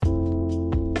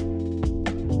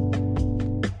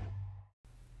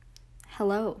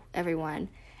Hello, everyone,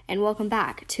 and welcome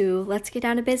back to Let's Get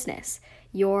Down to Business,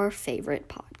 your favorite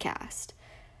podcast.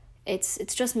 It's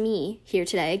just me here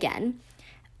today again,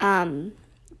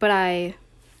 but I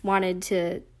wanted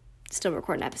to still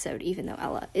record an episode even though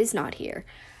Ella is not here.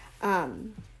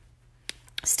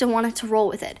 Still wanted to roll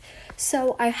with it.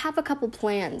 So I have a couple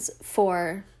plans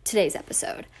for today's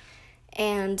episode,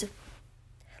 and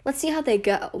let's see how they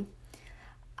go.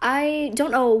 I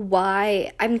don't know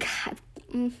why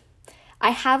I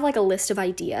have like a list of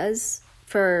ideas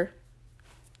for,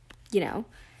 the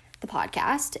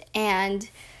podcast, and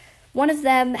one of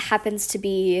them happens to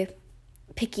be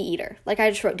picky eater. Like, I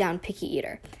just wrote down picky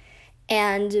eater,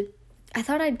 and I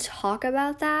thought I'd talk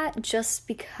about that just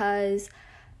because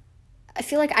I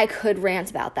feel like I could rant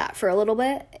about that for a little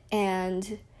bit,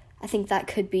 and I think that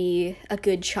could be a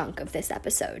good chunk of this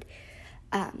episode.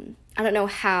 I don't know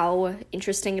how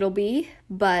interesting it'll be,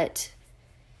 but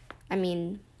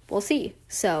we'll see.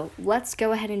 So let's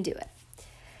go ahead and do it.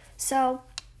 So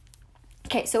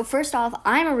first off,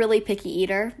 I'm a really picky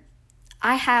eater.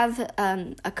 I have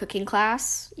a cooking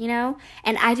class,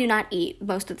 and I do not eat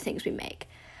most of the things we make.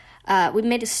 We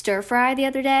made a stir fry the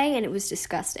other day, and it was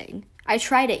disgusting. I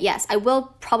tried it, yes. I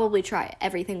will probably try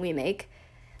everything we make,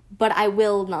 but I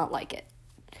will not like it.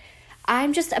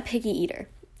 I'm just a picky eater.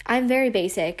 I'm very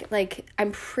basic. Like,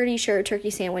 I'm pretty sure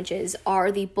turkey sandwiches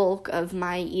are the bulk of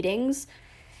my eatings.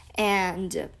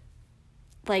 And,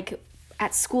 like,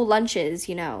 at school lunches,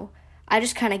 I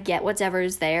just kind of get whatever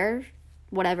is there.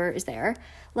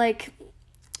 Like,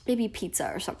 maybe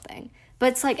pizza or something.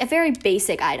 But it's, like, a very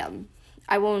basic item.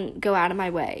 I won't go out of my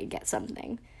way and get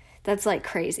something that's, like,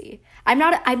 crazy.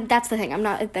 That's the thing. I'm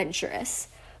not adventurous.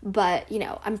 But,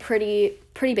 I'm pretty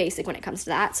basic when it comes to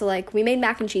that. So, like, we made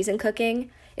mac and cheese in cooking.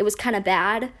 It was kind of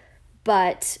bad,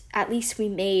 but at least we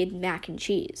made mac and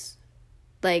cheese.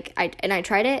 Like, I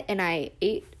tried it, and I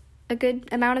ate a good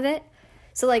amount of it.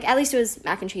 So, like, at least it was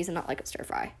mac and cheese and not, like, a stir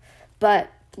fry. But,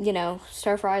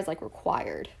 stir fry is, like,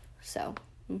 required. So,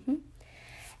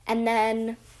 And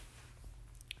then,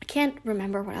 I can't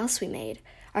remember what else we made.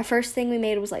 Our first thing we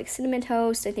made was, like, cinnamon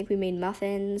toast. I think we made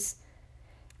muffins.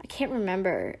 I can't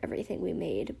remember everything we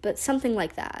made, but something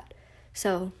like that.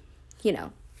 So,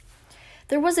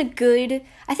 there was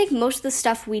I think most of the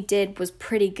stuff we did was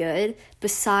pretty good,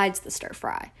 besides the stir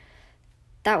fry.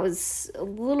 That was a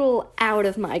little out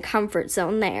of my comfort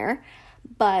zone there,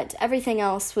 but everything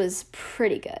else was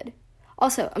pretty good.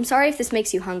 Also, I'm sorry if this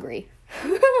makes you hungry.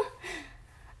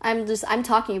 I'm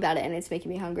talking about it and it's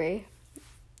making me hungry.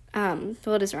 Well,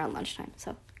 it is around lunchtime,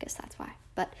 so I guess that's why.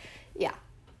 But, yeah.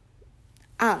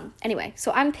 Anyway,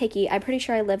 so I'm picky. I'm pretty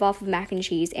sure I live off of mac and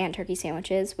cheese and turkey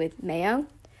sandwiches with mayo.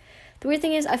 The weird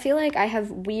thing is, I feel like I have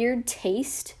weird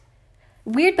taste.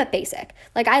 Weird but basic.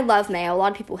 Like, I love mayo. A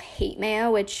lot of people hate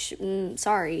mayo, which,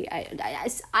 sorry.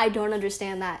 I don't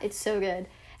understand that. It's so good.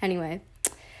 Anyway.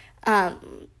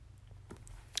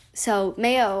 So,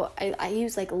 mayo, I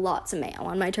use, like, lots of mayo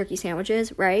on my turkey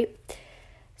sandwiches, right?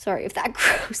 Sorry if that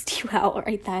grossed you out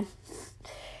right then.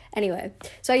 Anyway,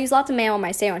 so I use lots of mayo on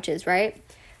my sandwiches, right?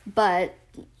 But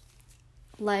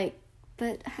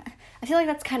I feel like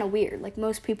that's kind of weird. Like,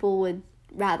 most people would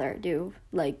rather do,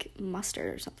 like,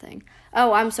 mustard or something.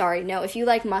 Oh, I'm sorry. No, if you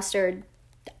like mustard,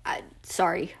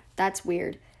 sorry. That's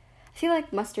weird. I feel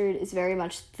like mustard is very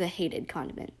much the hated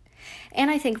condiment. And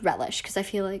I think relish, because I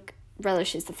feel like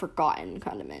relish is the forgotten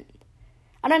condiment.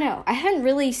 I don't know. I haven't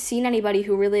really seen anybody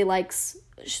who really likes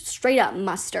straight up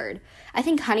mustard. I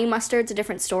think honey mustard's a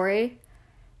different story.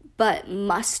 But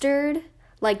mustard,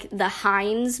 like the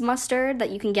Heinz mustard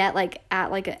that you can get, like, at,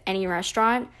 like, any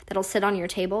restaurant that'll sit on your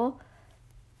table.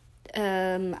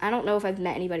 I don't know if I've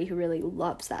met anybody who really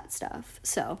loves that stuff.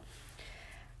 So,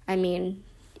 I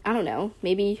don't know.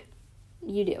 Maybe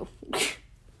you do.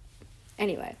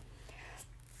 Anyway.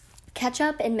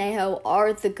 Ketchup and mayo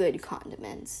are the good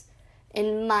condiments,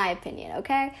 in my opinion,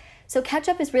 okay? So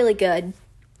ketchup is really good.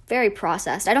 Very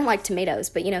processed. I don't like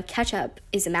tomatoes, but, ketchup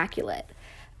is immaculate.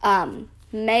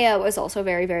 Mayo is also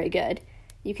very, very good.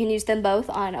 You can use them both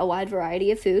on a wide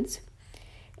variety of foods,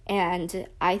 and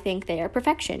I think they are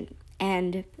perfection.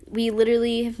 And we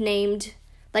literally have named,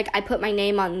 like, I put my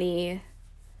name on the,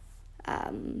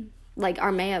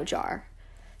 our mayo jar.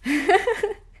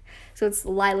 So it's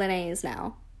Lilanese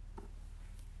now.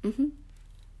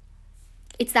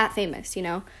 It's that famous,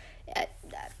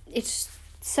 It's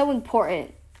so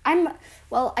important.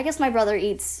 I guess my brother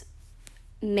eats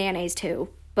mayonnaise too,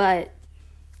 but,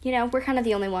 we're kind of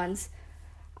the only ones.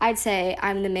 I'd say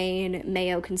I'm the main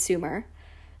mayo consumer,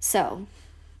 so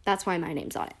that's why my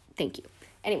name's on it. Thank you.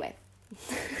 Anyway,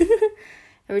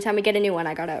 every time we get a new one,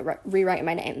 I gotta rewrite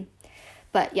my name.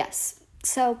 But yes,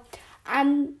 So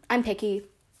I'm picky.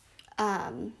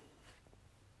 Let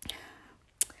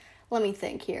me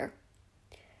think here.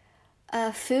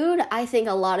 Food I think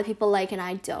a lot of people like and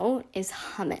I don't is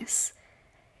hummus.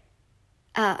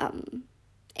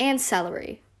 And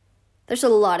celery. There's a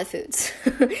lot of foods.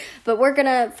 But we're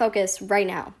gonna focus right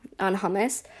now on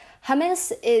hummus.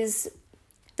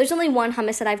 There's only one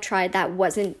hummus that I've tried that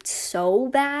wasn't so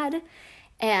bad.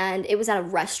 And it was at a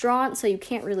restaurant, so you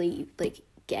can't really,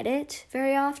 get it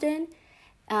very often.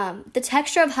 The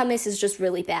texture of hummus is just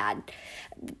really bad.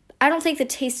 I don't think the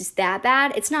taste is that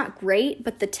bad. It's not great,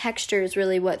 but the texture is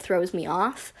really what throws me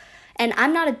off. And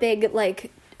I'm not a big,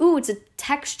 it's a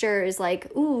texture is it's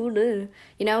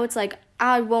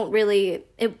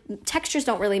textures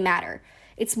don't really matter.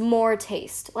 It's more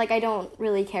taste. I don't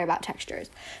really care about textures.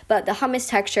 But the hummus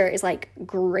texture is,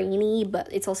 grainy,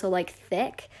 but it's also,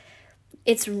 thick.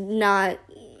 It's not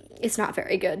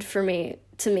very good to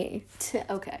me.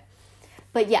 Okay.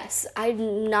 But yes,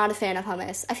 I'm not a fan of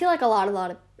hummus. I feel like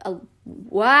I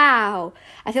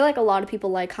feel like a lot of people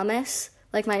like hummus.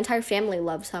 My entire family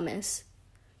loves hummus.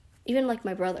 Even,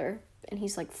 my brother, and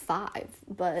he's, 5,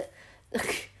 but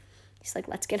he's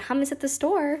let's get hummus at the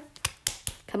store.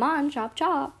 Come on, chop,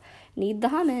 chop. Need the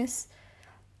hummus.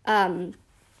 But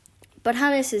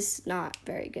hummus is not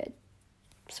very good.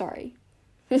 Sorry.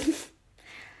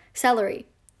 Celery.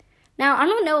 Now, I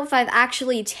don't know if I've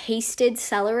actually tasted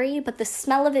celery, but the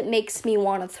smell of it makes me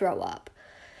want to throw up.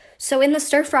 So in the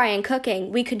stir fry and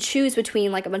cooking, we could choose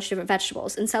between a bunch of different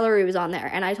vegetables, and celery was on there.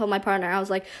 And I told my partner, I was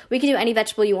like, we can do any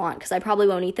vegetable you want because I probably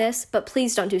won't eat this, but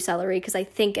please don't do celery because I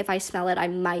think if I smell it, I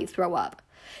might throw up.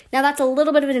 Now that's a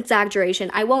little bit of an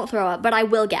exaggeration. I won't throw up, but I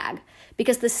will gag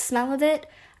because the smell of it,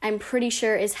 I'm pretty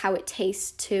sure is how it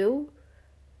tastes too.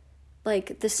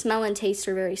 The smell and taste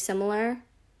are very similar.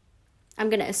 I'm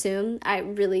going to assume.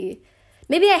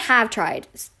 Maybe I have tried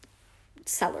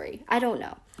celery. I don't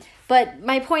know. But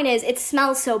my point is, it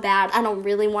smells so bad, I don't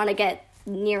really want to get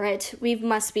near it. We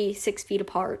must be 6 feet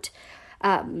apart.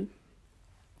 Me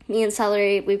and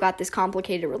celery, we've got this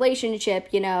complicated relationship,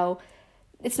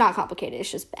 It's not complicated,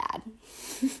 it's just bad.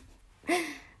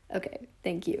 Okay,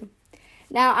 thank you.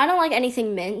 Now, I don't like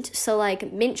anything mint, so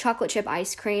mint chocolate chip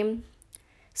ice cream.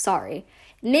 Sorry.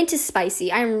 Mint is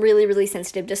spicy. I'm really, really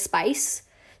sensitive to spice.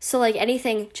 So,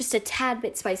 anything just a tad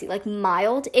bit spicy,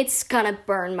 mild, it's gonna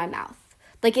burn my mouth.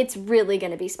 It's really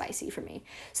gonna be spicy for me.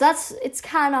 So it's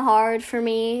kind of hard for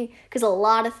me, because a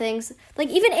lot of things,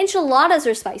 even enchiladas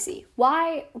are spicy.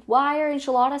 Why are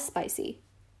enchiladas spicy?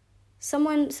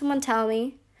 Someone tell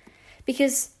me.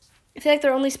 Because I feel like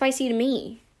they're only spicy to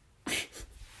me.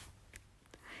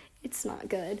 It's not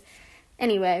good.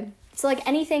 Anyway, so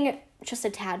anything just a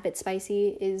tad bit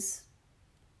spicy is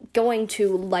going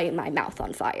to light my mouth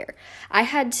on fire. I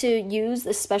had to use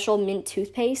the special mint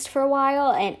toothpaste for a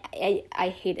while, and I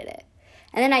hated it.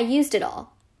 And then I used it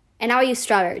all. And now I use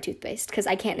strawberry toothpaste because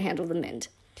I can't handle the mint.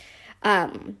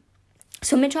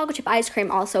 So mint chocolate chip ice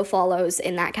cream also follows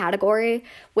in that category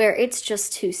where it's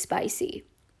just too spicy.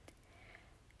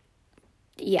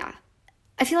 Yeah.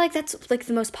 I feel like that's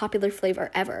the most popular flavor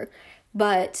ever.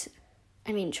 But,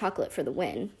 chocolate for the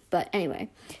win. But anyway.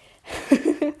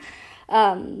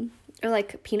 Or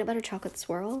peanut butter chocolate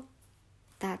swirl.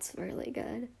 That's really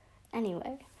good.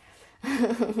 Anyway.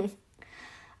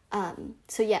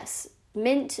 So yes,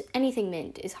 anything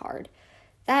mint is hard.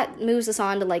 That moves us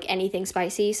on to anything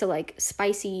spicy. So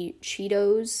spicy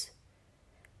Cheetos,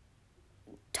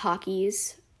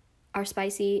 Takis are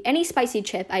spicy. Any spicy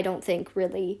chip I don't think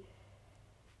really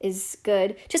is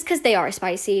good, just because they are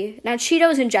spicy. Now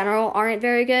Cheetos in general aren't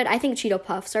very good. I think Cheeto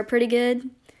Puffs are pretty good.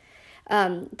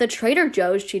 The Trader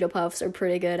Joe's Cheeto Puffs are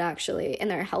pretty good, actually, and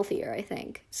they're healthier, I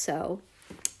think. So,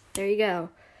 there you go.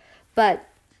 But,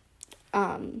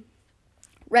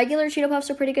 regular Cheeto Puffs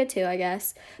are pretty good, too, I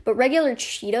guess. But regular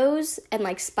Cheetos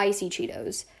and, spicy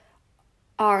Cheetos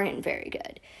aren't very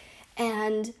good.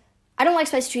 And I don't like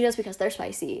spicy Cheetos because they're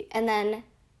spicy. And then,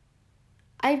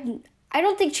 I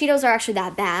don't think Cheetos are actually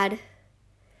that bad.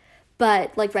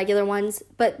 But, regular ones.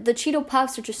 But the Cheeto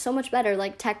Puffs are just so much better,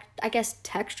 I guess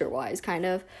texture-wise, kind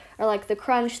of. Or, the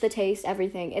crunch, the taste,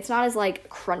 everything. It's not as,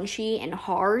 crunchy and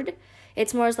hard.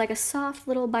 It's more as, a soft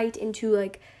little bite into,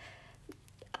 a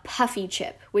puffy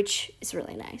chip, which is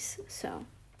really nice. So,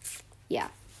 yeah.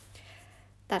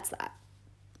 That's that.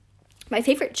 My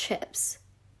favorite chips.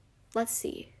 Let's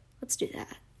see. Let's do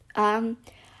that.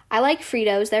 I like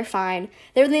Fritos. They're fine.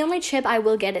 They're the only chip I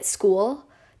will get at school.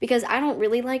 Because I don't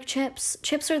really like chips.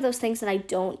 Chips are those things that I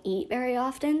don't eat very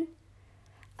often.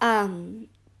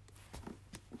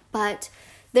 But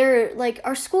they're,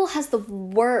 our school has the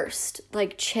worst,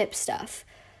 chip stuff.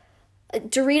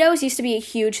 Doritos used to be a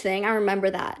huge thing. I remember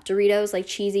that. Doritos, like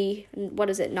cheesy, what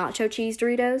is it, nacho cheese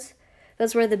Doritos?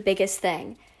 Those were the biggest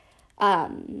thing.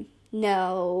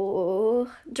 No,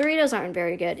 Doritos aren't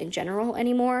very good in general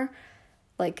anymore.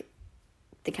 Like,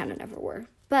 they kind of never were.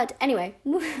 But anyway,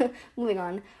 moving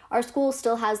on. Our school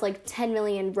still has like 10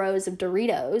 million rows of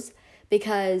Doritos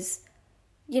because,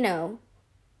 you know,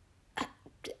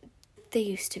 they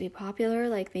used to be popular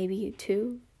like maybe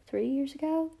 2-3 years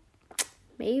ago.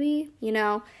 Maybe, you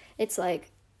know, it's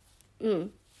like a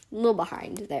little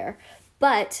behind there.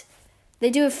 But they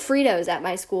do have Fritos at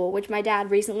my school, which my dad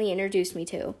recently introduced me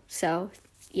to. So,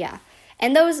 yeah.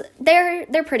 And those, they're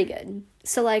pretty good.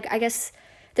 So, like, I guess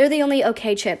they're the only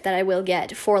okay chip that I will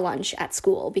get for lunch at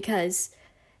school because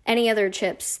any other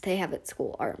chips they have at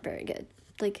school aren't very good.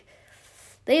 Like,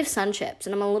 they have Sun Chips,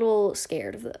 and I'm a little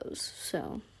scared of those.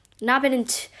 So, I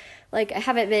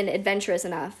haven't been adventurous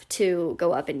enough to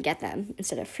go up and get them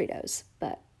instead of Fritos.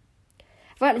 But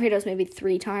I've gotten Fritos maybe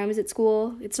 3 times at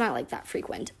school. It's not like that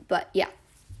frequent, but yeah.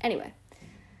 Anyway.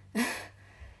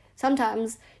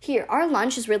 Sometimes, our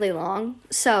lunch is really long,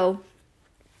 so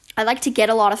I like to get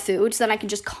a lot of food so then I can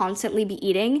just constantly be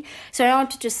eating. So I don't have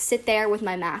to just sit there with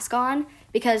my mask on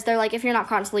because they're like, if you're not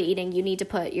constantly eating, you need to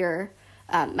put your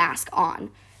mask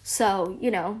on. So,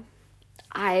 you know,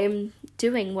 I'm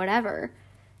doing whatever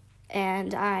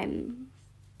and I'm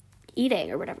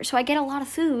eating or whatever. So I get a lot of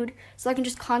food so I can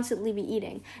just constantly be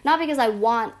eating. Not because I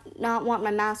not want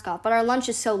my mask off, but our lunch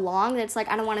is so long that it's like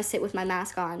I don't want to sit with my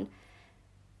mask on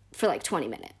for like 20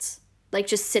 minutes. Like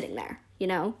just sitting there, you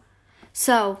know?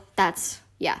 So that's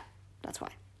why.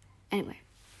 Anyway.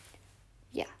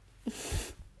 Yeah.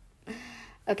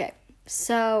 Okay.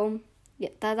 So yeah,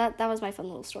 that was my fun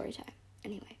little story time.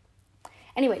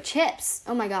 Anyway, chips.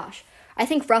 Oh my gosh. I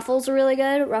think Ruffles are really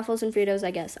good. Ruffles and Fritos,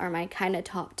 I guess, are my kind of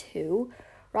top 2.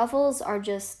 Ruffles are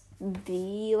just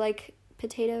the, like,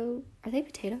 potato... Are they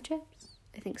potato chips?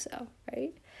 I think so,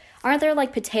 right? Aren't there,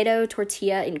 like, potato,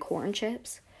 tortilla, and corn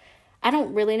chips? I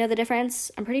don't really know the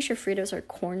difference. I'm pretty sure Fritos are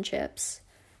corn chips.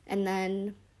 And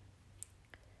then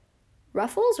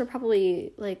Ruffles are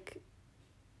probably, like...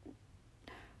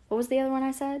 What was the other one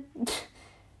I said?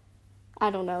 I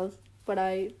don't know, but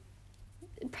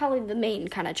probably the main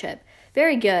kind of chip.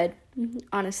 Very good,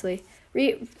 honestly.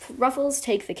 Ruffles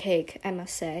take the cake, I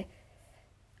must say.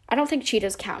 I don't think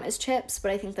Cheetos count as chips,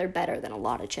 but I think they're better than a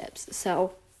lot of chips.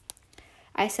 So,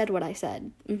 I said what I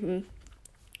said.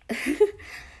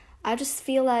 I just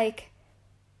feel like,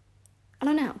 I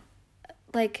don't know.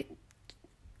 Like,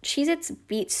 Cheez-Its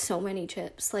beat so many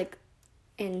chips, like,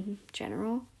 in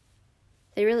general.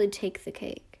 They really take the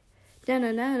cake.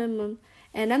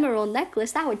 An emerald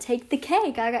necklace, that would take the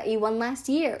cake. I got you one last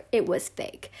year. It was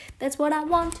fake. That's what I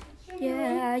want.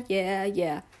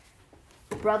 Yeah.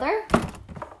 Brother?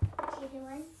 What you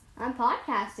doing? I'm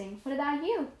podcasting. What about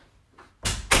you?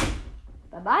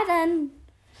 Bye-bye then.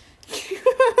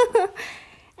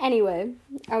 Anyway,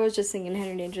 I was just singing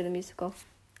Henry Danger the Musical.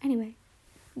 Anyway.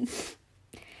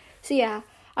 So yeah,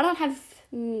 I don't have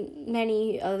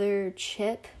many other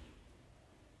chip,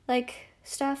 like,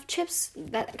 chips,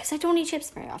 because I don't eat chips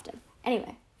very often.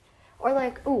 Anyway. Or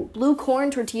like, blue corn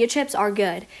tortilla chips are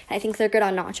good. I think they're good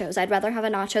on nachos. I'd rather have a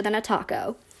nacho than a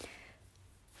taco.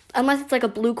 Unless it's like a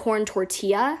blue corn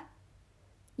tortilla.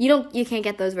 You can't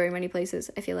get those very many places.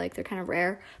 I feel like they're kind of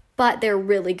rare, but they're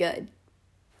really good.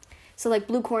 So like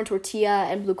blue corn tortilla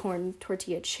and blue corn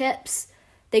tortilla chips,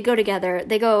 they go together.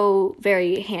 They go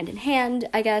very hand in hand,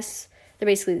 I guess. They're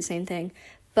basically the same thing,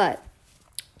 but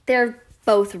they're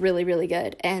both really, really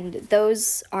good, and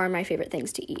those are my favorite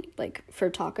things to eat, like, for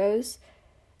tacos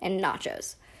and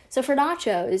nachos. So for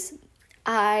nachos,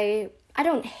 I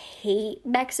don't hate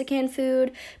Mexican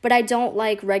food, but I don't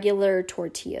like regular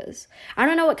tortillas. I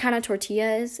don't know what kind of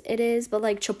tortillas it is, but,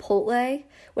 like, Chipotle,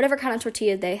 whatever kind of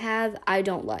tortilla they have, I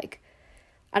don't like.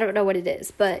 I don't know what it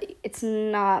is, but it's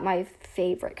not my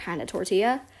favorite kind of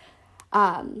tortilla.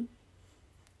 So,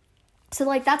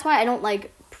 like, that's why I don't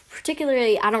like...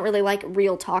 Particularly, I don't really like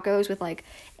real tacos with, like,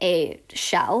 a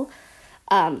shell,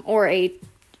 or a,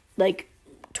 like,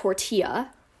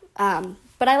 tortilla,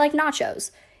 but I like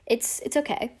nachos. It's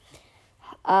okay.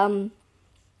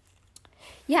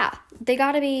 Yeah, they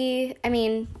gotta be,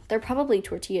 they're probably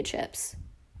tortilla chips.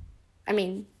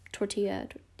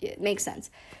 It makes sense.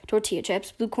 Tortilla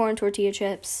chips, blue corn tortilla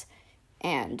chips,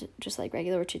 and just, like,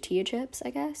 regular tortilla chips, I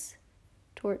guess.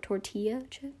 Tortilla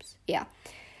chips? Yeah.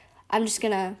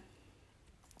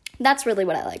 That's really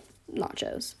what I like,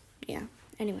 nachos. Yeah,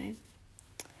 anyway.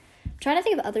 I'm trying to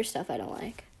think of other stuff I don't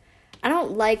like. I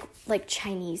don't like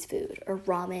Chinese food or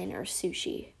ramen or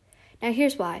sushi. Now,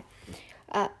 here's why.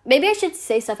 Maybe I should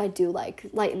say stuff I do like,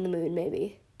 lighten the mood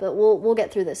maybe, but we'll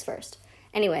get through this first.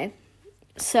 Anyway,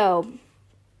 so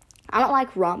I don't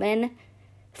like ramen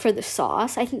for the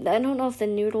sauce. I don't know if the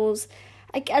noodles,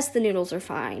 I guess the noodles are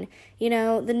fine.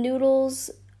 The noodles,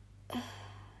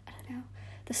 I don't know.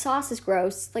 The sauce is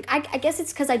gross. Like, I guess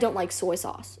it's because I don't like soy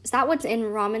sauce. Is that what's in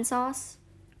ramen sauce?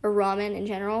 Or ramen in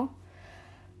general?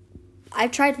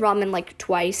 I've tried ramen, like,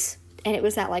 twice, and it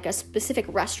was at, like, a specific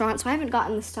restaurant, so I haven't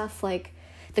gotten the stuff, like,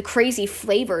 the crazy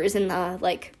flavors and the,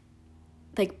 like,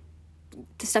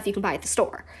 the stuff you can buy at the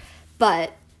store.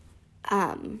 But,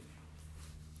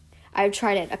 I've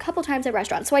tried it a couple times at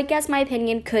restaurants, so I guess my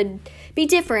opinion could be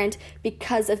different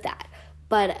because of that.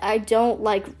 But I don't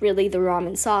like really the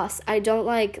ramen sauce. I don't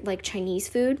like Chinese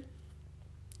food.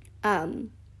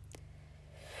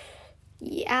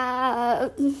 Yeah.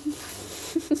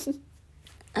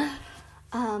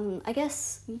 I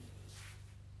guess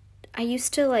I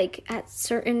used to at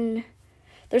certain,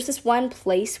 there's this one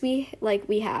place we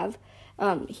have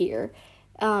here,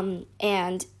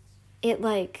 and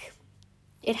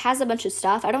it has a bunch of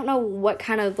stuff. I don't know what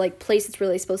kind of place it's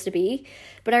really supposed to be,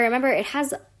 but I remember it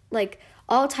has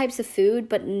all types of food,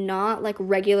 but not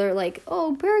regular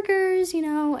burgers,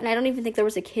 and I don't even think there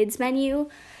was a kids menu.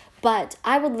 But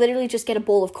I would literally just get a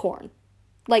bowl of corn,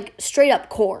 straight up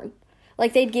corn.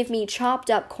 They'd give me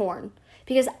chopped up corn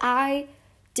because I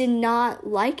did not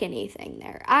like anything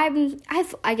there.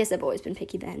 I guess I've always been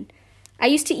picky then. I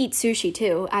used to eat sushi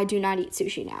too. I do not eat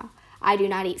sushi now. I do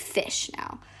not eat fish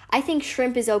now. I think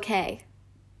shrimp is okay.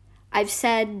 I've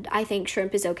said I think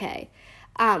shrimp is okay.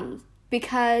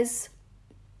 Because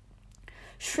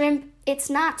shrimp,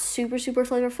 it's not super, super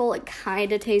flavorful. It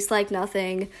kind of tastes like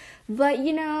nothing. But,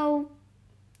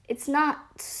 it's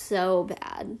not so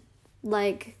bad.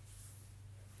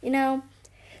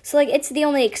 So, it's the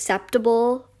only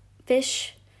acceptable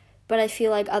fish. But I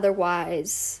feel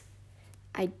otherwise,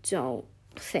 I don't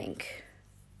think,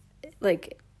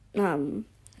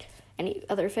 any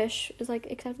other fish is,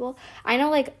 acceptable. I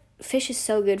know, fish is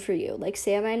so good for you.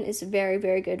 Salmon is very,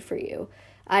 very good for you.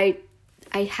 I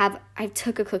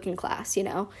took a cooking class,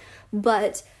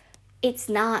 but it's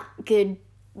not good,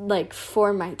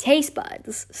 for my taste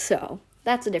buds, so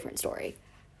that's a different story.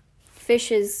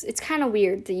 Fish it's kind of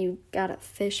weird that you got a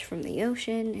fish from the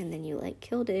ocean, and then you,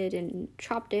 killed it, and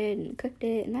chopped it, and cooked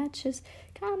it, and that just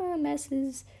kind of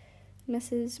messes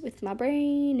with my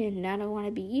brain, and I don't want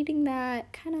to be eating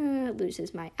that. Kind of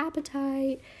loses my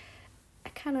appetite.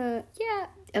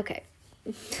 Okay.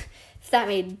 If that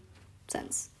made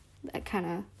sense. That kind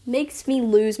of makes me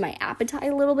lose my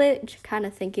appetite a little bit, kind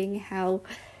of thinking how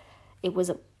it was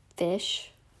a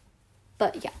fish.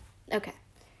 But yeah, okay.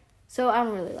 So I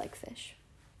don't really like fish.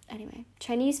 Anyway,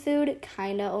 Chinese food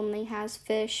kind of only has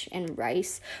fish and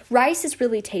rice. Rice is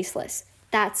really tasteless.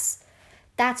 That's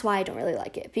why I don't really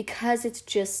like it, because it's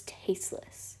just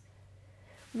tasteless,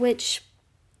 which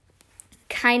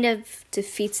kind of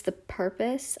defeats the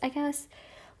purpose, I guess.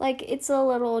 It's a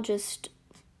little just,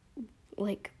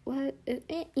 what,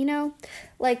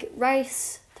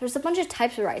 rice, there's a bunch of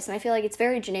types of rice, and I feel it's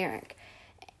very generic,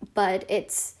 but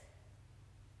it's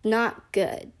not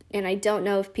good, and I don't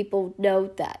know if people know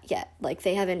that yet.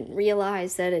 They haven't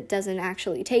realized that it doesn't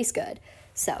actually taste good,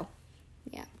 so,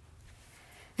 yeah.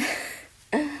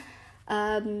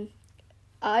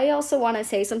 I also want to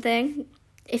say something.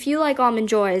 If you like Almond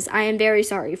Joys, I am very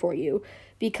sorry for you,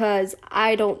 because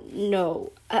I don't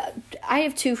know. I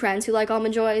have 2 friends who like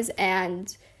Almond Joys,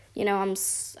 and, I don't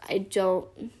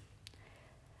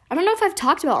know if I've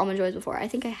talked about Almond Joys before. I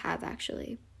think I have,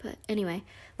 actually. But anyway,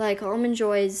 Almond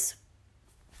Joys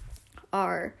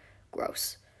are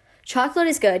gross. Chocolate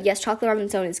is good. Yes, chocolate on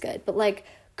its own is good. But,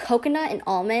 coconut and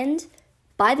almond,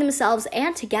 by themselves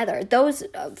and together, those,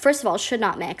 first of all, should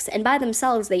not mix. And by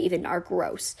themselves, they even are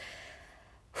gross.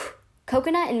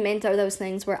 Coconut and mint are those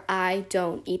things where I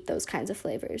don't eat those kinds of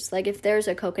flavors. If there's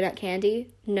a coconut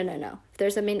candy, no. If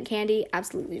there's a mint candy,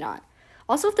 absolutely not.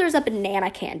 Also, if there's a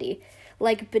banana candy,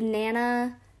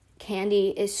 banana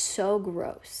candy is so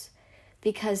gross,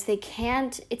 because they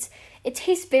can't, it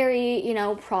tastes very,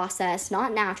 processed,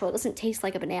 not natural. It doesn't taste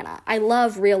like a banana. I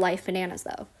love real life bananas,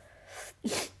 though.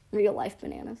 Real life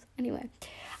bananas. Anyway,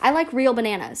 I like real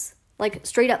bananas,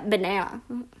 straight up banana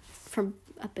from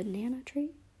a banana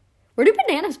tree. Where do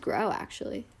bananas grow,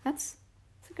 actually? That's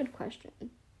a good question.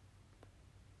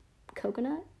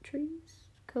 Coconut trees?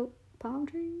 Palm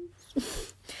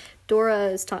trees? Dora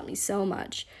has taught me so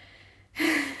much.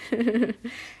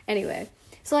 Anyway,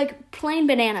 so, plain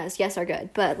bananas, yes, are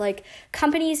good. But,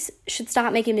 companies should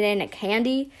stop making banana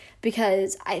candy,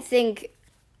 because I think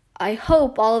I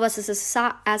hope all of us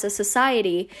as a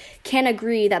society can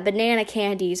agree that banana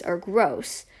candies are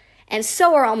gross. And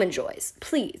so are Almond Joys.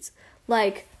 Please.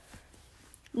 Like,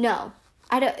 no.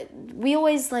 We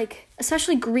always, like,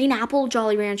 especially green apple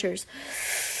Jolly Ranchers.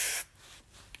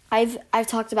 I've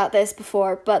talked about this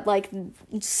before, but, like,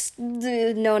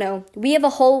 no. We had a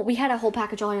whole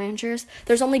pack of Jolly Ranchers.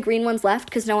 There's only green ones left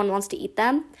because no one wants to eat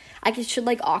them. I should,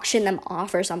 like, auction them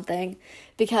off or something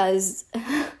because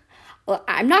well,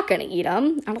 I'm not going to eat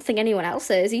them. I don't think anyone else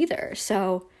is either.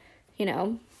 So,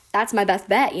 that's my best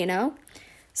bet,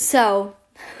 So,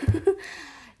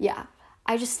 yeah,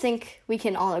 I just think we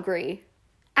can all agree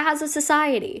as a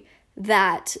society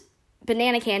that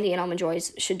banana candy and Almond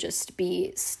Joys should just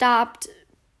be stopped,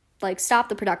 like stop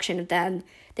the production of them.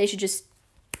 They should just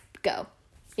go,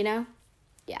 Yeah,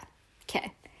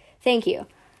 okay, thank you.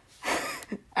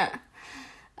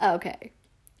 Okay,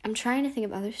 I'm trying to think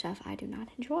of other stuff I do not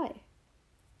enjoy.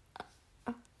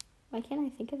 Why can't I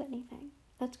think of anything?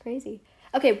 That's crazy.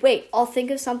 Okay, wait, I'll think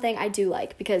of something I do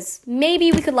like because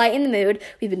maybe we could lighten the mood.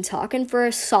 We've been talking for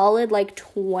a solid,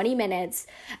 20 minutes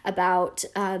about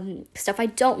stuff I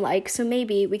don't like, so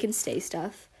maybe we can say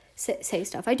stuff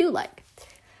I do like.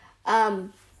 I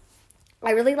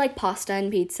really like pasta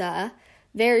and pizza.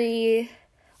 Very,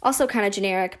 also kind of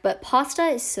generic, but pasta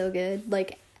is so good.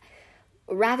 Like,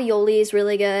 ravioli is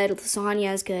really good,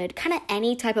 lasagna is good. Kind of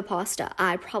any type of pasta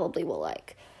I probably will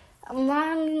like.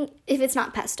 If it's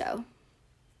not pesto.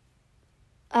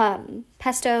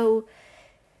 Pesto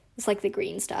is like the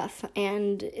green stuff,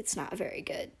 and it's not very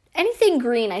good. Anything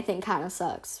green, I think, kind of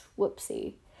sucks.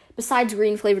 Whoopsie. Besides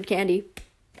green flavored candy,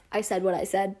 I said what I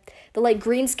said. The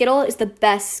green Skittle is the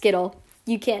best Skittle.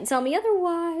 You can't tell me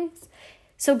otherwise.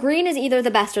 So green is either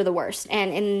the best or the worst,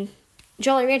 and in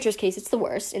Jolly Rancher's case, it's the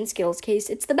worst. In Skittle's case,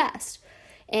 it's the best.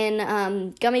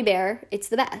 In Gummy Bear, it's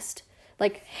the best.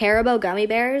 Like Haribo gummy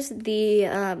bears,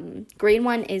 the green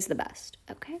one is the best,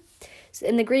 okay? So,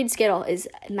 and the green Skittle is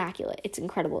immaculate. It's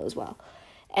incredible as well.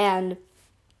 And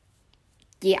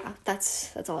yeah,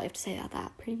 that's all I have to say about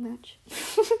that, pretty much.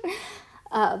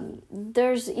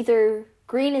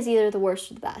 Green is either the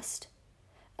worst or the best.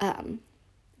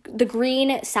 The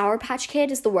green Sour Patch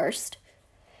Kid is the worst.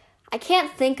 I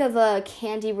can't think of a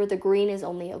candy where the green is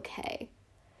only okay.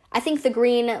 I think the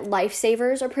green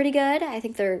Lifesavers are pretty good. I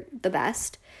think they're the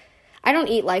best. I don't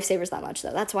eat Lifesavers that much,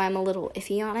 though. That's why I'm a little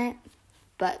iffy on it.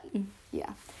 But,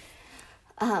 yeah.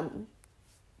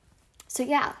 So,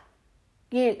 yeah.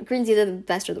 Green's either the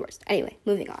best or the worst. Anyway,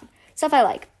 moving on. Stuff I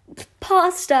like.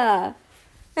 Pasta!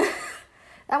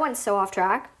 That went so off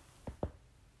track.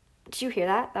 Did you hear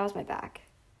that? That was my back.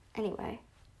 Anyway.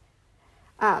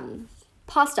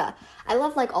 Pasta. I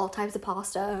love, all types of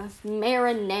pasta.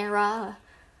 Marinara,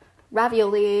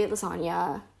 ravioli,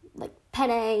 lasagna,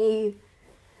 penne.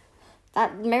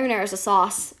 That marinara is a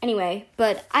sauce. Anyway,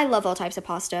 but I love all types of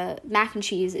pasta. Mac and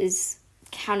cheese is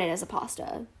counted as a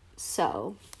pasta.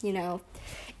 So,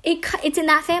 it's in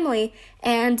that family,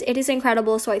 and it is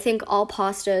incredible. So I think all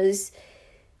pastas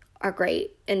are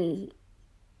great, and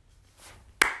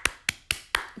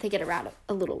they get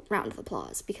a little round of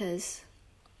applause because,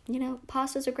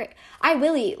 pastas are great. I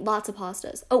will eat lots of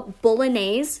pastas. Oh,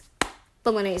 bolognese.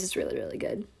 Bolognese is really, really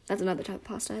good. That's another type of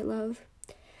pasta I love.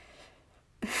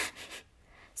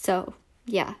 So,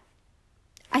 yeah.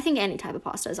 I think any type of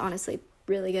pasta is honestly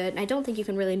really good. And I don't think you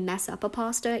can really mess up a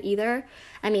pasta either.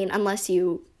 I mean, unless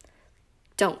you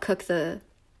don't cook the,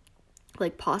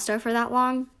 pasta for that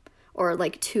long. Or,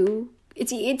 it's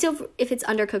if it's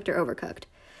undercooked or overcooked.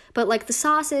 But, the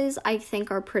sauces, I think,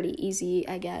 are pretty easy,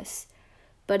 I guess.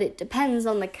 But it depends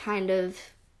on the kind of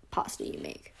pasta you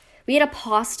make. We had a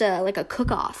pasta, a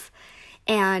cook-off.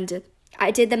 And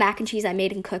I did the mac and cheese I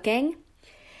made in cooking.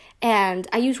 And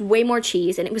I used way more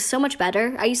cheese, and it was so much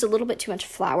better. I used a little bit too much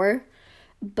flour,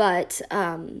 but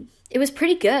it was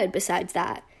pretty good besides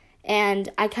that. And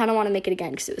I kind of want to make it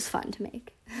again because it was fun to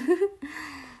make.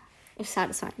 It was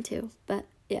satisfying too, but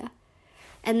yeah.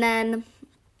 And then,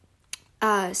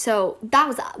 so that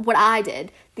was what I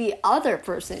did. The other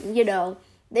person,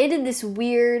 they did this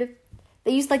weird,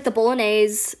 they used the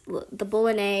bolognese,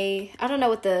 I don't know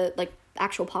what the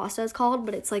actual pasta is called,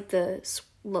 but it's the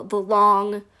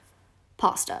long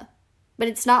pasta, but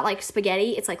it's not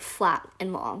spaghetti, it's flat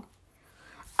and long.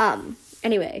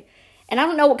 Anyway, and I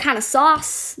don't know what kind of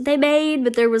sauce they made,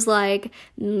 but there was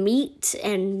meat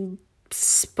and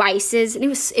spices, and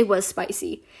it was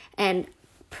spicy, and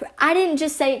I didn't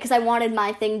just say it because I wanted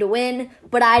my thing to win,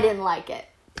 but I didn't like it,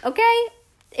 okay?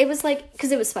 It was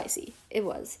because it was spicy, it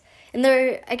was. And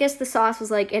I guess the sauce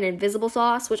was an invisible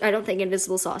sauce, which I don't think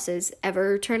invisible sauces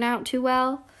ever turn out too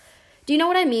well. Do you know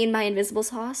what I mean by invisible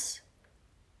sauce?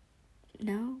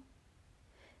 No?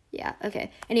 Yeah,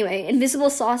 okay. Anyway, invisible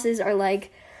sauces are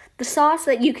like the sauce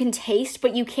that you can taste,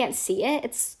 but you can't see it.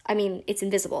 It's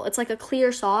invisible. It's like a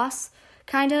clear sauce,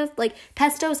 kind of. Like,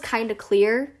 pesto is kind of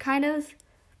clear, kind of.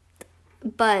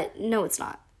 But no, it's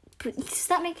not. Does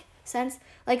that make sense?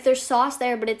 Like, there's sauce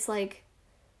there, but it's like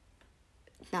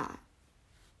not.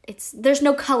 There's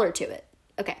no color to it.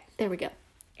 Okay, there we go.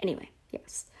 Anyway,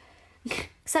 yes.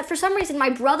 Except for some reason, my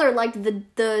brother liked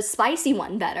the spicy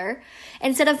one better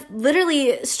instead of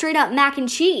literally straight up mac and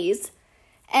cheese.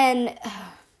 And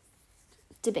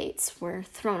debates were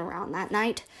thrown around that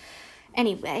night.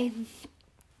 Anyway.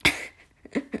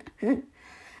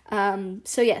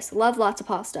 So yes, love lots of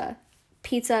pasta.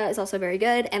 Pizza is also very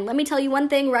good. And let me tell you one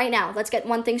thing right now. Let's get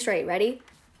one thing straight. Ready?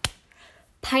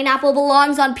 Pineapple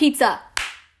belongs on pizza.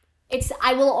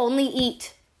 I will only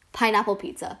eat pineapple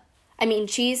pizza. I mean,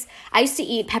 cheese. I used to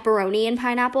eat pepperoni and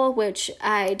pineapple, which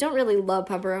I don't really love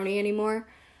pepperoni anymore.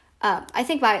 I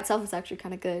think by itself it's actually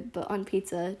kind of good, but on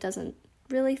pizza it doesn't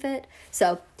really fit.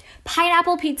 So,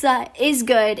 pineapple pizza is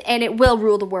good, and it will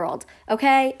rule the world,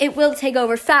 okay? It will take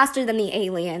over faster than the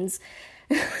aliens.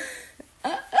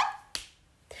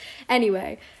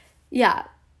 Anyway, yeah.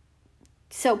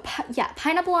 So,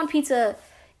 pineapple on pizza,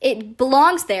 it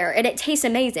belongs there, and it tastes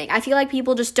amazing. I feel like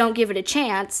people just don't give it a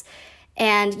chance,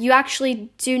 and you actually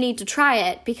do need to try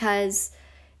it, because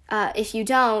if you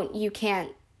don't, you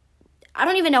can't. I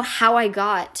don't even know how I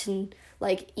got to,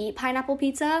 like, eat pineapple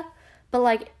pizza, but,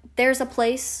 like, if there's a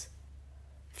place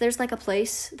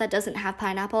that doesn't have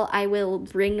pineapple, I will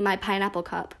bring my pineapple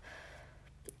cup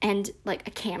and, like,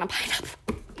 a can of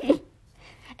pineapple.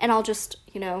 And I'll just,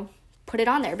 put it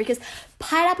on there, because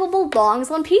pineapple belongs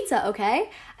on pizza, okay?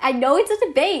 I know it's a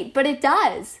debate, but it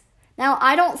does. Now,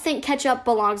 I don't think ketchup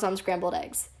belongs on scrambled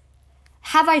eggs.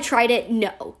 Have I tried it?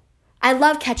 No. I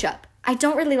love ketchup. I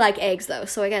don't really like eggs, though,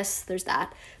 so I guess there's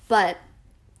that. But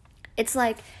it's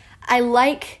like, I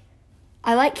like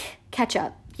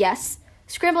ketchup, yes.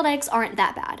 Scrambled eggs aren't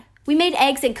that bad. We made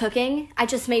eggs in cooking. I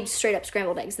just made straight up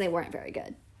scrambled eggs, and they weren't very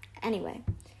good. Anyway.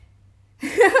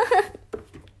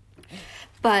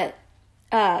 But,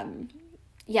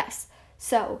 yes.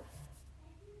 So,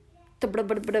 I'm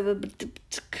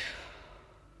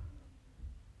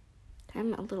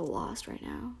a little lost right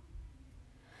now.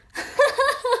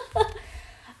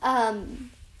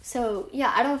 So,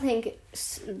 yeah, I don't think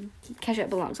ketchup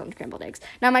belongs on scrambled eggs.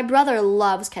 Now, my brother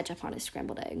loves ketchup on his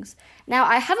scrambled eggs. Now,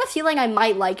 I have a feeling I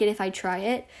might like it if I try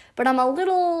it, but I'm a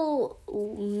little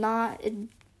not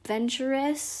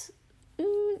adventurous.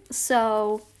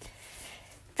 So,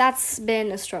 that's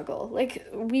been a struggle. Like,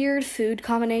 weird food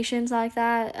combinations like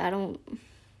that,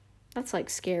 that's, like,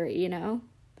 scary, I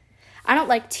don't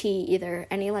like tea either,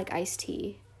 any, like, iced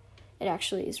tea. It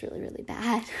actually is really, really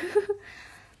bad.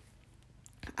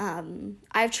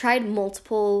 I've tried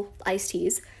multiple iced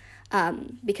teas,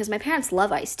 because my parents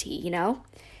love iced tea,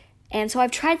 and so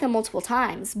I've tried them multiple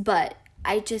times, but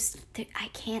I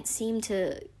can't seem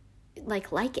to,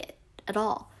 like it at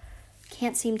all.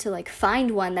 Can't seem to,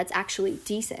 find one that's actually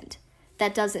decent,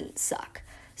 that doesn't suck.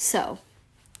 So,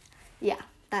 yeah,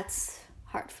 that's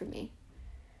hard for me.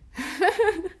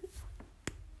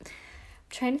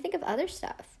 Trying to think of other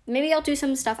stuff. Maybe I'll do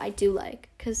some stuff I do like,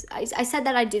 because I said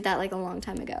that I'd do that, a long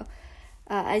time ago.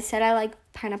 I said I like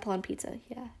pineapple on pizza.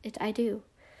 Yeah, I do.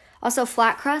 Also,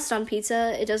 flat crust on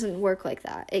pizza, it doesn't work like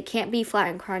that. It can't be flat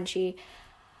and crunchy.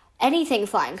 Anything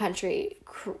flat and crunchy,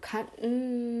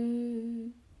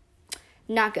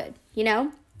 not good,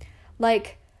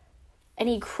 Like,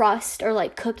 any crust or,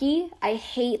 cookie, I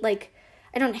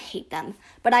don't hate them,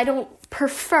 but I don't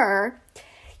prefer,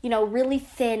 really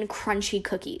thin, crunchy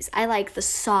cookies. I like the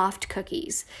soft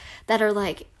cookies that are,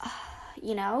 that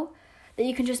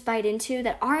you can just bite into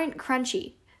that aren't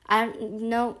crunchy.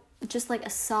 Just, a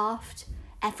soft,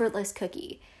 effortless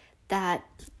cookie that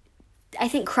I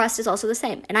think crust is also the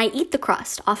same. And I eat the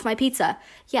crust off my pizza.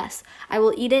 Yes, I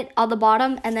will eat it on the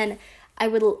bottom, and then I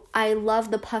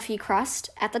love the puffy crust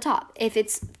at the top. If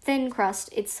it's thin crust,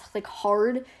 it's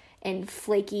hard and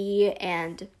flaky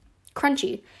and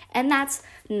crunchy. And that's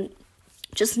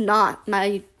just not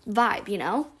my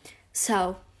vibe,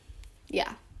 So,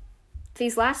 yeah.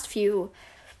 These last few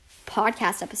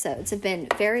podcast episodes have been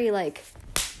very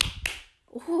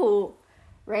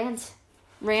rant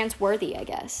worthy, I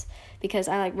guess. Because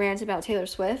I rant about Taylor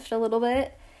Swift a little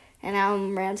bit. And now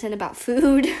I'm ranting about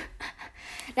food.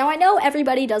 Now, I know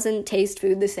everybody doesn't taste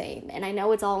food the same, and I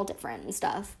know it's all different and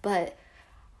stuff, but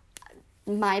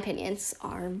my opinions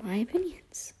are my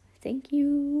opinions. Thank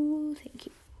you.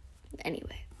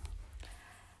 Anyway.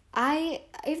 I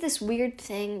have this weird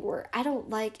thing where I don't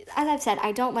like, as I've said,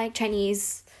 I don't like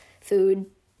Chinese food,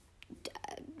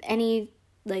 any,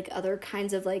 like, other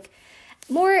kinds of, like,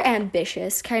 more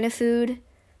ambitious kind of food.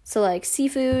 So, like,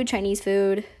 seafood, Chinese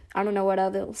food, I don't know what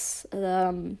else,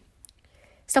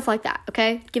 stuff like that,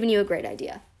 okay? Giving you a great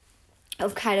idea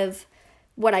of kind of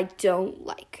what I don't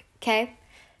like, okay?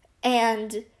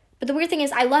 But the weird thing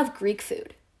is I love Greek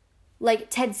food. Like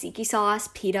tzatziki sauce,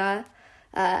 pita,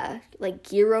 like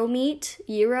gyro meat,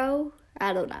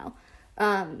 I don't know.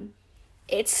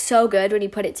 It's so good when you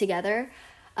put it together.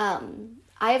 I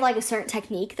have like a certain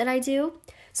technique that I do.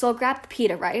 So I'll grab the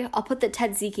pita, right? I'll put the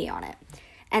tzatziki on it.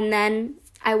 And then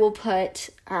I will put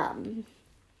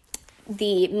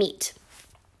the meat,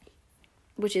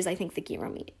 which is, I think, the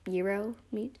gyro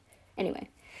meat. Anyway.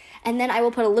 And then I will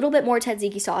put a little bit more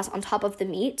tzatziki sauce on top of the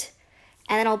meat.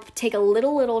 And then I'll take a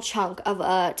little chunk of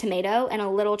a tomato and a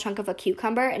little chunk of a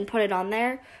cucumber and put it on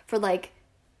there for, like,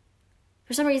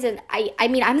 for some reason, I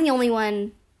mean, I'm the only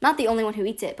one, not the only one who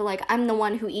eats it, but, like, I'm the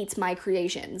one who eats my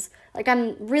creations. Like, I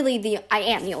am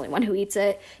the only one who eats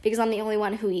it because I'm the only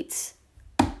one who eats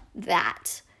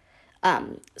that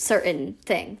certain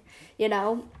thing, you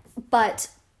know?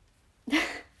 But,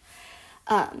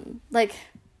 like,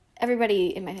 everybody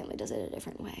in my family does it a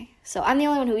different way. So I'm the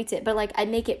only one who eats it, but, like, I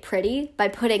make it pretty by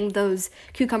putting those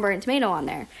cucumber and tomato on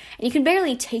there. And you can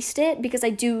barely taste it because I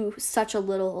do such a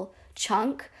little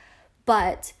chunk,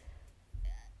 but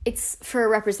it's for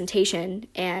representation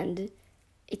and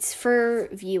it's for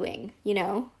viewing, you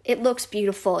know? It looks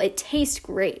beautiful. It tastes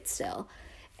great still.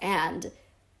 And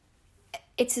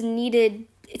it's a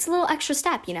little extra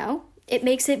step, you know? It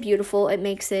makes it beautiful. It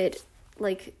makes it,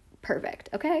 like, perfect,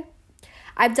 okay?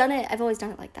 I've always done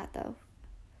it like that, though.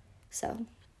 So,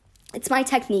 it's my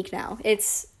technique now.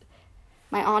 It's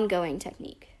my ongoing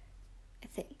technique, I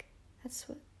think. That's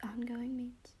what ongoing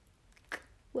means.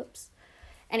 Whoops.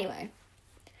 Anyway.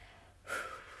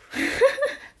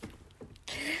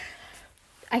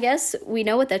 I guess we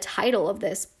know what the title of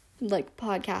this, like,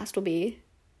 podcast will be.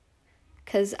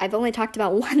 Because I've only talked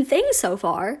about one thing so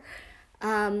far.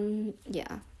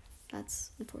 Yeah.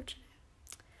 That's unfortunate.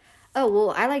 Oh,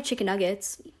 well, I like chicken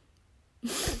nuggets.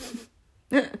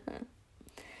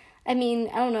 I mean,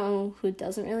 I don't know who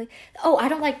doesn't really. Oh, I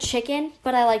don't like chicken,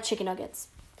 but I like chicken nuggets.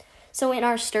 So in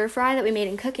our stir fry that we made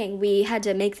in cooking, we had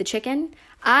to make the chicken.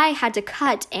 I had to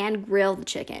cut and grill the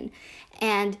chicken.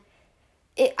 And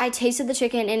I tasted the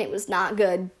chicken and it was not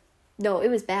good. No, it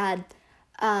was bad.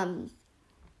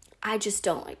 I just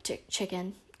don't like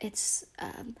chicken. It's,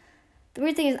 the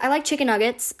weird thing is, I like chicken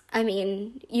nuggets. I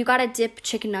mean, you gotta dip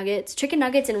chicken nuggets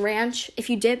in ranch. If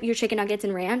you dip your chicken nuggets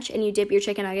in ranch and you dip your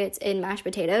chicken nuggets in mashed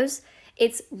potatoes,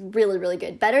 it's really, really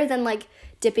good. Better than, like,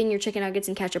 dipping your chicken nuggets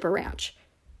in ketchup or ranch.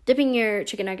 Dipping your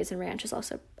chicken nuggets in ranch is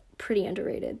also pretty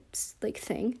underrated, like,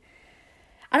 thing.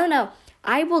 I don't know.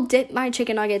 I will dip my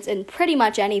chicken nuggets in pretty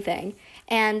much anything.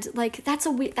 And, like, that's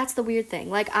the weird thing.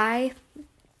 Like,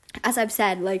 as I've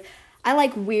said, like, I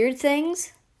like weird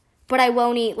things, but I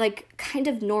won't eat, like, kind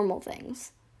of normal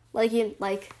things.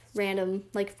 Like random,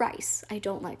 like, rice. I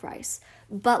don't like rice.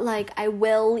 But, like, I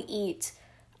will eat,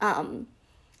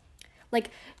 like,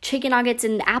 chicken nuggets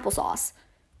and applesauce.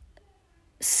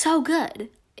 So good.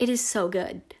 It is so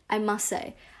good, I must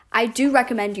say. I do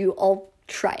recommend you all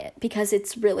try it because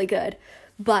it's really good.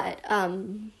 But,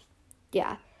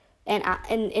 yeah.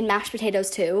 And in mashed potatoes,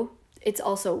 too. It's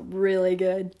also really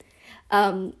good.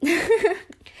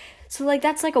 So, like,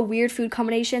 that's, like, a weird food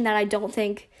combination that I don't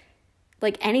think,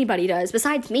 like, anybody does,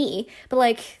 besides me. But,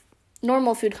 like,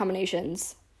 normal food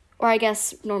combinations, or I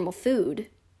guess normal food,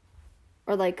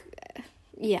 or, like,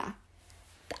 yeah.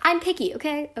 I'm picky,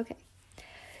 okay? Okay.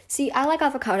 See, I like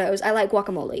avocados. I like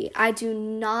guacamole. I do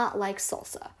not like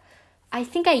salsa. I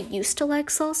think I used to like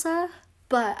salsa,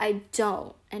 but I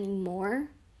don't anymore.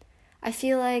 I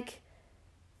feel like,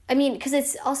 I mean, because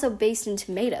it's also based in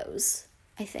tomatoes,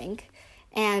 I think.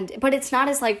 But it's not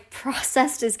as, like,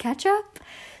 processed as ketchup.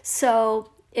 So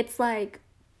it's, like,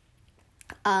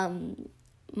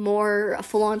 more a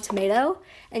full-on tomato.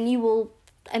 And you will,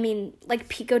 I mean, like,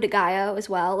 pico de gallo as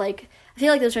well. Like, I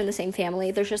feel like those are in the same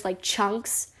family. There's just, like,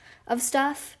 chunks of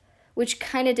stuff, which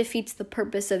kind of defeats the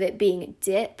purpose of it being a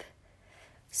dip.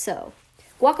 So,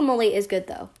 guacamole is good,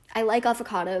 though. I like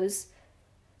avocados.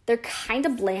 They're kind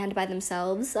of bland by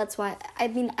themselves. That's why, I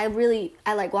mean, I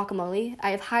like guacamole.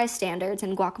 I have high standards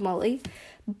in guacamole.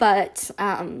 But,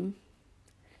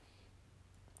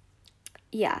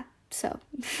 yeah, so.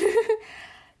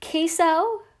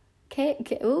 Queso.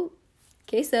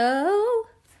 Queso.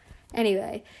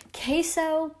 Anyway,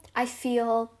 queso, I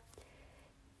feel,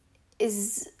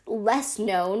 is less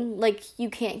known. Like, you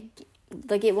can't,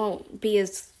 like, it won't be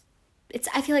as,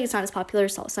 I feel like it's not as popular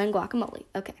as salsa and guacamole.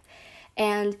 Okay.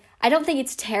 And I don't think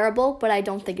it's terrible, but I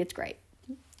don't think it's great.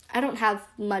 I don't have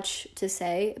much to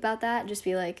say about that. Just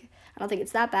be like, I don't think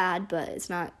it's that bad, but it's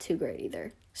not too great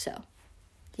either. So,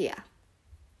 yeah.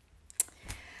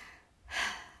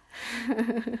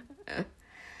 I'm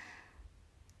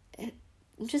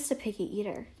just a picky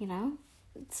eater, you know?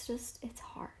 It's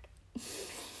hard.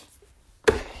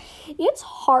 It's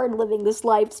hard living this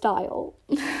lifestyle.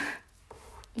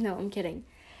 No, I'm kidding.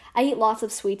 I eat lots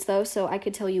of sweets, though, so I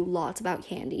could tell you lots about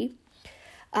candy.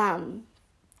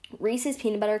 Reese's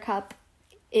Peanut Butter Cup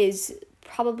is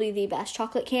probably the best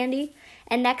chocolate candy,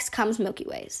 and next comes Milky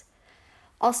Ways.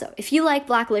 Also, if you like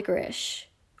black licorice,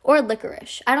 or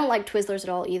licorice, I don't like Twizzlers at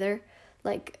all either.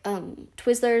 Like,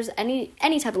 Twizzlers,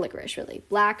 any type of licorice, really.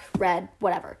 Black, red,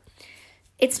 whatever.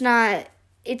 It's not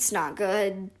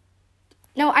good.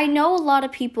 No, I know a lot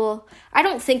of people, I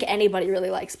don't think anybody really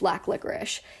likes black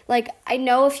licorice. Like, I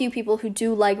know a few people who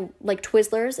do like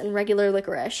Twizzlers and regular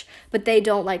licorice, but they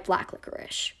don't like black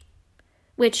licorice.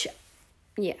 Which,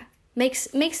 yeah, makes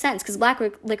sense, because black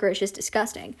licorice is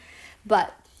disgusting.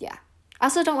 But, yeah. I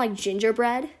also don't like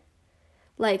gingerbread.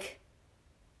 Like,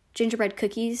 gingerbread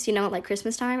cookies, you know, at, like,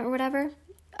 Christmas time or whatever.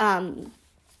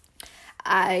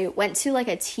 I went to, like,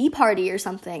 a tea party or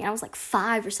something. I was, like,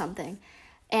 5 or something.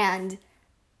 And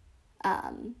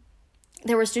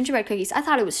there was gingerbread cookies. I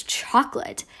thought it was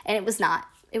chocolate, and it was not.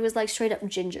 It was, like, straight up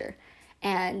ginger.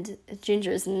 And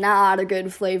ginger is not a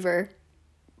good flavor.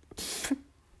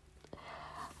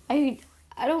 I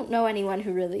don't know anyone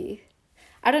who really,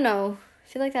 I don't know. I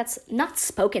feel like that's not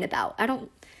spoken about.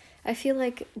 I feel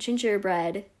like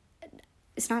gingerbread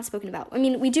is not spoken about. I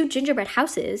mean, we do gingerbread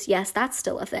houses. Yes, that's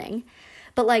still a thing.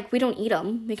 But, like, we don't eat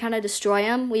them. We kind of destroy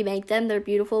them. We make them. They're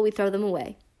beautiful. We throw them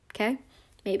away. Okay?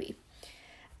 Maybe.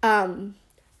 I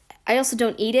also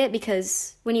don't eat it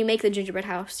because when you make the gingerbread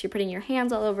house, you're putting your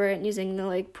hands all over it and using the,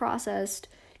 like, processed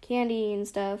candy and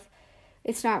stuff.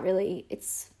 It's not really,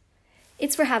 it's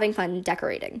for having fun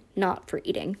decorating, not for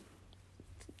eating.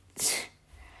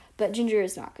 But ginger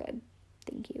is not good.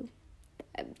 Thank you.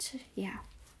 Yeah.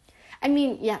 I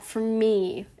mean, yeah, for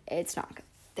me, it's not good.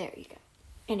 There you go.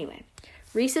 Anyway,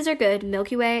 Reese's are good.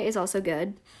 Milky Way is also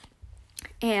good.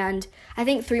 And I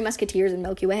think Three Musketeers and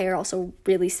Milky Way are also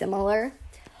really similar.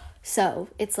 So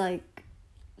it's like,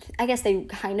 I guess they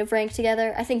kind of rank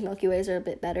together. I think Milky Ways are a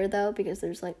bit better, though, because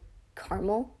there's, like,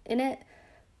 caramel in it.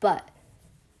 But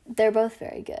they're both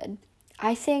very good.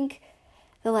 I think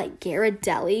the, like,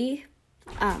 Ghirardelli.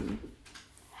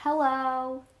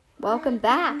 Hello. Welcome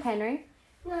back, Henry.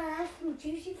 You want to have some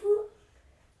juicy fruit?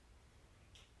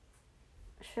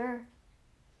 Sure.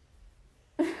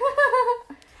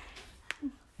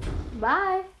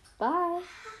 Bye. Bye.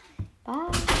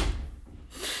 Bye.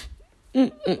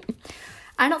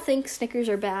 I don't think Snickers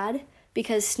are bad,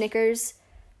 because Snickers,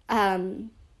 they're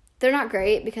not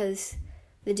great because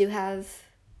they do have,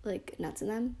 like, nuts in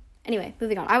them. Anyway,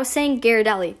 moving on. I was saying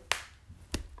Ghirardelli.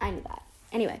 I knew that.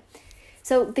 Anyway,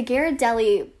 so the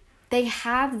Ghirardelli, they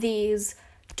have these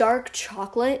dark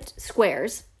chocolate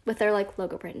squares with their, like,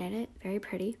 logo printed in it. Very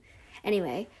pretty.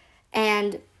 Anyway,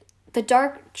 and the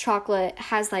dark chocolate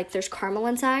has, like, there's caramel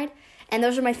inside, and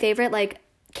those are my favorite, like,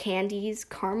 candies,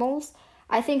 caramels.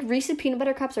 I think Reese's Peanut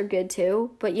Butter Cups are good,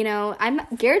 too, but, you know,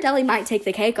 Ghirardelli might take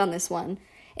the cake on this one.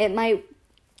 It might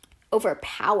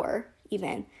overpower,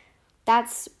 even.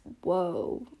 That's,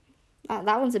 whoa.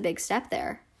 That one's a big step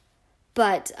there.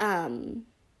 But,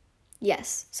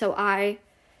 yes, so I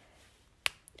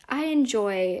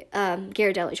enjoy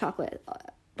Ghirardelli chocolate,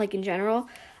 like, in general.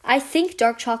 I think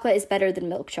dark chocolate is better than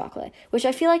milk chocolate, which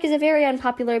I feel like is a very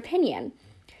unpopular opinion.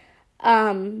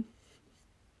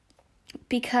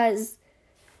 Because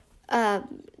I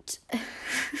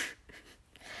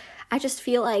just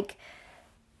feel like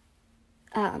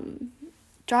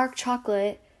dark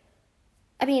chocolate,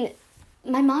 I mean,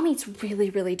 my mom eats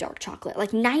really, really dark chocolate, like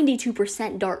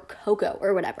 92% dark cocoa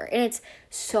or whatever, and it's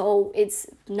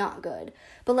not good.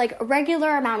 But, like, a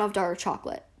regular amount of dark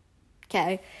chocolate,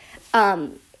 okay,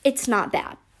 it's not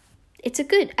bad.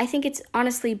 I think it's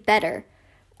honestly better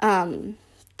than,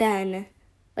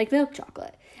 like, milk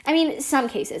chocolate. I mean, some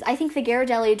cases. I think the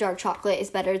Ghirardelli dark chocolate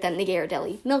is better than the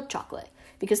Ghirardelli milk chocolate,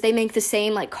 because they make the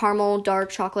same, like, caramel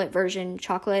dark chocolate version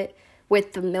chocolate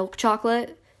with the milk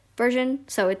chocolate version,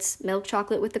 so it's milk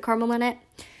chocolate with the caramel in it.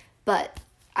 But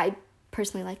I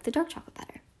personally like the dark chocolate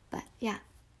better. But yeah.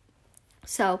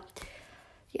 So,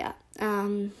 yeah.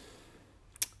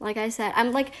 Like I said,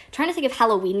 I'm, like, trying to think of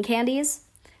Halloween candies.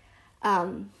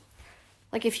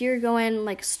 Like, if you're going,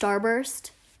 like,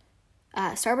 Starburst,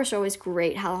 Starburst are always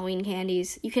great Halloween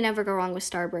candies. You can never go wrong with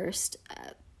Starburst.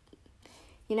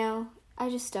 I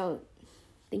just don't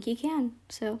think you can.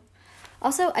 So,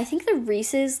 also, I think the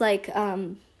Reese's, like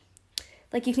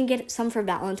you can get some for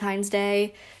Valentine's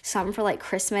Day, some for, like,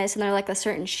 Christmas, and they're, like, a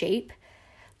certain shape.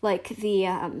 Like,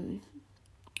 the,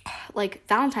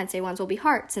 Valentine's Day ones will be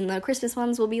hearts, and the Christmas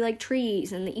ones will be, like,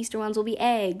 trees, and the Easter ones will be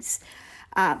eggs.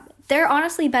 They're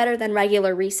honestly better than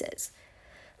regular Reese's.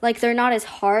 Like, they're not as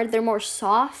hard, they're more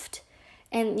soft,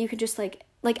 and you could just, like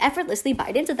effortlessly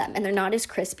bite into them, and they're not as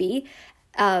crispy.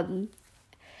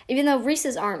 Even though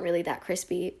Reese's aren't really that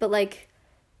crispy, but, like,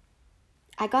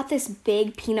 I got this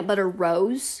big peanut butter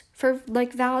rose for,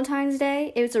 like, Valentine's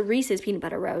Day. It was a Reese's peanut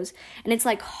butter rose, and it's,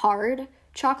 like, hard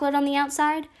chocolate on the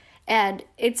outside, and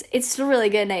it's still really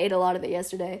good, and I ate a lot of it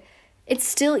yesterday. It's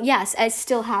still, yes, I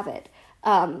still have it.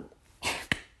 I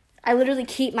literally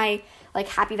keep my, like,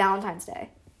 Happy Valentine's Day,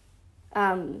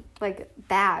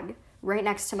 bag right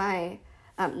next to my,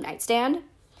 nightstand.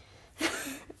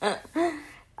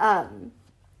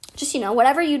 Just,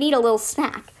 whatever you need a little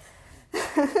snack.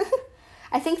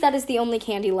 I think that is the only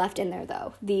candy left in there,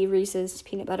 though. The Reese's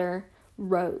peanut butter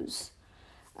rose.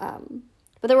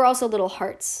 But there were also little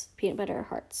hearts, peanut butter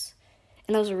hearts.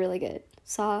 And those are really good.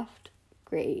 Soft,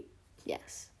 great,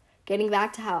 yes. Getting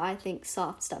back to how I think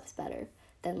soft stuff's better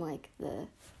than, like, the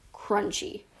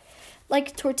crunchy.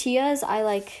 Like, tortillas, I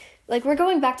like, we're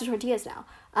going back to tortillas now.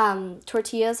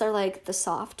 Tortillas are, like, the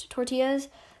soft tortillas.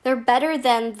 They're better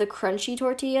than the crunchy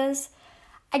tortillas.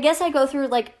 I guess I go through,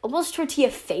 like, almost tortilla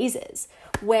phases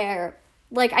where,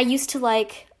 like, I used to,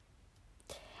 like,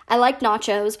 I like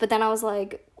nachos, but then I was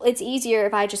like, it's easier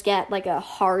if I just get, like, a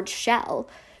hard shell.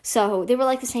 So they were,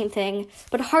 like, the same thing.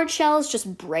 But hard shells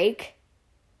just break.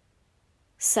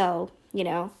 So,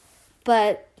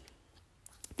 But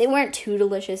they weren't too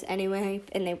delicious anyway,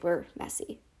 and they were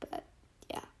messy. But,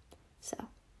 yeah. So,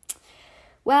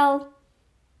 well,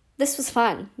 this was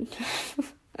fun.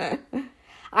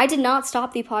 I did not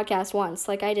stop the podcast once.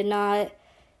 Like, I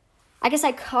guess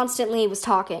I constantly was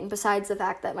talking, besides the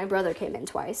fact that my brother came in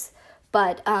twice.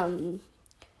 But,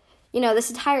 this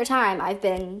entire time I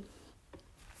didn't,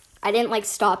 like,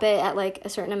 stop it at, like, a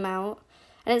certain amount.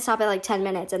 I didn't stop at, like, 10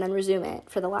 minutes and then resume it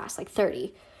for the last, like,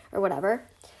 30 or whatever.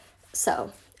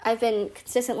 So, I've been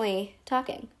consistently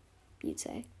talking, you'd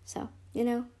say. So,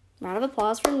 round of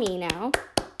applause for me now.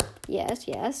 Yes,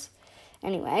 yes.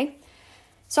 Anyway,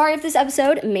 sorry if this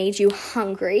episode made you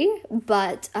hungry,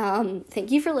 but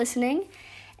thank you for listening,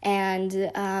 and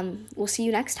we'll see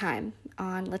you next time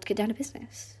on Let's Get Down to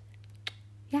Business.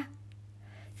 Yeah.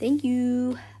 Thank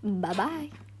you. Bye-bye.